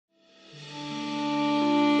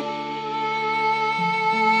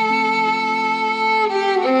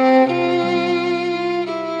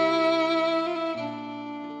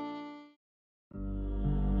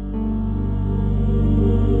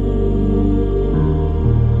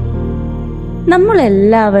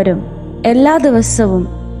നമ്മളെല്ലാവരും എല്ലാ ദിവസവും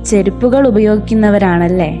ചെരുപ്പുകൾ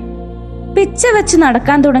ഉപയോഗിക്കുന്നവരാണല്ലേ. പിച്ച വെച്ച്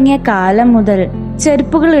നടക്കാൻ തുടങ്ങിയ കാലം മുതൽ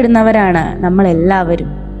ചെരുപ്പുകൾ ഇടുന്നവരാണ് നമ്മൾ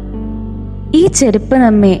എല്ലാവരും. ഈ ചെരുപ്പ്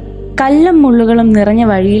നമ്മെ കല്ലും മുള്ളുകളും നിറഞ്ഞ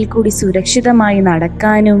വഴിയിൽ കൂടി സുരക്ഷിതമായി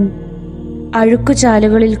നടക്കാനും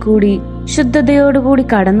അഴുക്കുചാലുകളിൽ കൂടി ശുദ്ധതയോടുകൂടി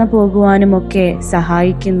കടന്നു പോകുവാനുമൊക്കെ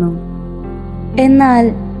സഹായിക്കുന്നു. എന്നാൽ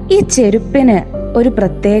ഈ ചെരുപ്പിന് ഒരു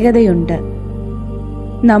പ്രത്യേകതയുണ്ട്.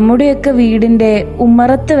 നമ്മുടെയൊക്കെ വീടിന്റെ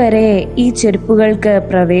ഉമ്മറത്ത് വരെ ഈ ചെരുപ്പുകൾക്ക്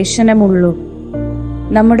പ്രവേശനമുള്ളൂ.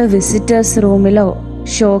 നമ്മുടെ വിസിറ്റേഴ്സ് റൂമിലോ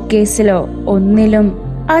ഷോക്കേസിലോ ഒന്നിലും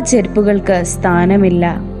ആ ചെരുപ്പുകൾക്ക് സ്ഥാനമില്ല.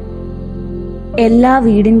 എല്ലാ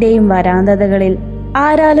വീടിന്റെയും വരാന്തകളിൽ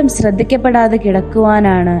ആരാലും ശ്രദ്ധിക്കപ്പെടാതെ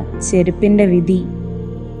കിടക്കുവാനാണ് ചെരുപ്പിന്റെ വിധി.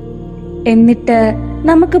 എന്നിട്ട്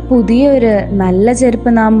നമുക്ക് പുതിയൊരു നല്ല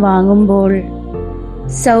ചെരുപ്പ് നാം വാങ്ങുമ്പോൾ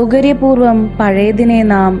സൗകര്യപൂർവം പഴയതിനെ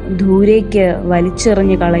നാം ദൂരേക്ക്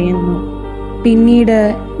വലിച്ചെറിഞ്ഞു കളയുന്നു. പിന്നീട്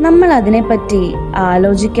നമ്മൾ അതിനെപ്പറ്റി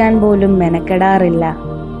ആലോചിക്കാൻ പോലും മെനക്കെടാറില്ല.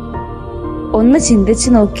 ഒന്ന് ചിന്തിച്ചു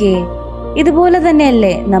നോക്കിയേ, ഇതുപോലെ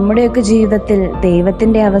തന്നെയല്ലേ നമ്മുടെയൊക്കെ ജീവിതത്തിൽ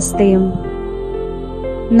ദൈവത്തിന്റെ അവസ്ഥയും?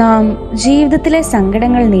 നാം ജീവിതത്തിലെ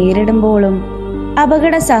സങ്കടങ്ങൾ നേരിടുമ്പോഴും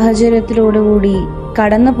അപകട സാഹചര്യത്തിലൂടുകൂടി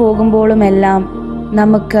കടന്നു പോകുമ്പോഴുമെല്ലാം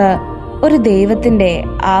നമുക്ക് ഒരു ദൈവത്തിന്റെ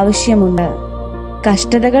ആവശ്യമുണ്ട്.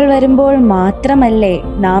 കഷ്ടതകൾ വരുമ്പോൾ മാത്രമല്ലേ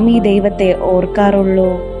നാം ഈ ദൈവത്തെ ഓർക്കാറുള്ളൂ.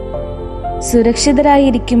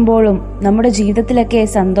 സുരക്ഷിതരായിരിക്കുമ്പോഴും നമ്മുടെ ജീവിതത്തിലൊക്കെ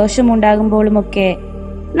സന്തോഷമുണ്ടാകുമ്പോഴുമൊക്കെ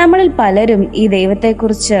നമ്മളിൽ പലരും ഈ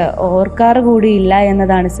ദൈവത്തെക്കുറിച്ച് ഓർക്കാറ് കൂടിയില്ല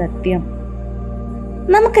എന്നതാണ് സത്യം.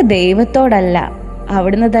 നമുക്ക് ദൈവത്തോടല്ല,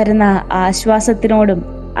 അവിടുന്ന് തരുന്ന ആശ്വാസത്തിനോടും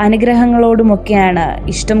അനുഗ്രഹങ്ങളോടുമൊക്കെയാണ്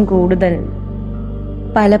ഇഷ്ടം കൂടുതൽ.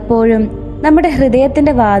 പലപ്പോഴും നമ്മുടെ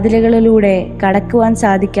ഹൃദയത്തിന്റെ വാതിലുകളിലൂടെ കടക്കുവാൻ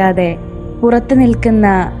സാധിക്കാതെ പുറത്തു നിൽക്കുന്ന,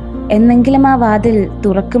 എന്നെങ്കിലും ആ വാതിൽ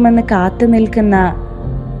തുറക്കുമെന്ന് കാത്തു നിൽക്കുന്ന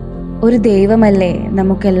ഒരു ദൈവമല്ലേ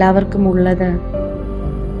നമുക്കെല്ലാവർക്കും ഉള്ളത്.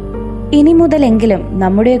 ഇനി മുതലെങ്കിലും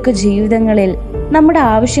നമ്മുടെയൊക്കെ ജീവിതങ്ങളിൽ നമ്മുടെ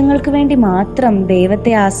ആവശ്യങ്ങൾക്ക് വേണ്ടി മാത്രം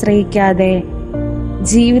ദൈവത്തെ ആശ്രയിക്കാതെ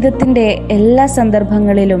ജീവിതത്തിന്റെ എല്ലാ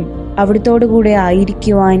സന്ദർഭങ്ങളിലും അവിടുത്തോടുകൂടെ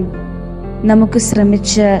ആയിരിക്കുവാൻ നമുക്ക്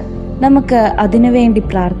ശ്രമിച്ച് നമുക്ക് അതിനുവേണ്ടി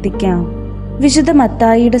പ്രാർത്ഥിക്കാം. വിശുദ്ധ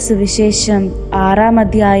മത്തായിയുടെ സുവിശേഷം 6-ാം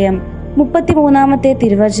അധ്യായം 33-ാമത്തെ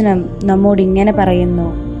തിരുവചനം നമ്മോട് ഇങ്ങനെ പറയുന്നു: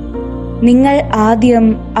 നിങ്ങൾ ആദ്യം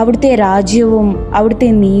അവിടുത്തെ രാജ്യവും അവിടുത്തെ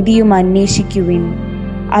നീതിയും അന്വേഷിക്കുവിൻ,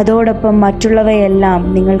 അതോടൊപ്പം മറ്റുള്ളവയെല്ലാം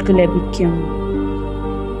നിങ്ങൾക്ക് ലഭിക്കും.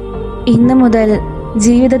 ഇന്നു മുതൽ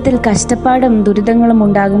ജീവിതത്തിൽ കഷ്ടപ്പാടും ദുരിതങ്ങളും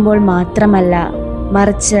ഉണ്ടാകുമ്പോൾ മാത്രമല്ല,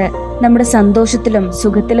 മറിച്ച് നമ്മുടെ സന്തോഷത്തിലും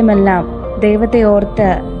സുഖത്തിലുമെല്ലാം ദൈവത്തെ ഓർത്ത്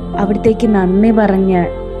അവിടത്തേക്ക് നന്ദി പറഞ്ഞ്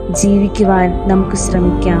ജീവിക്കുവാൻ നമുക്ക്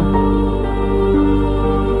ശ്രമിക്കാം.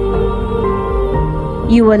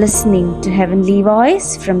 You are listening to Heavenly Voice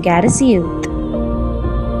from Charis.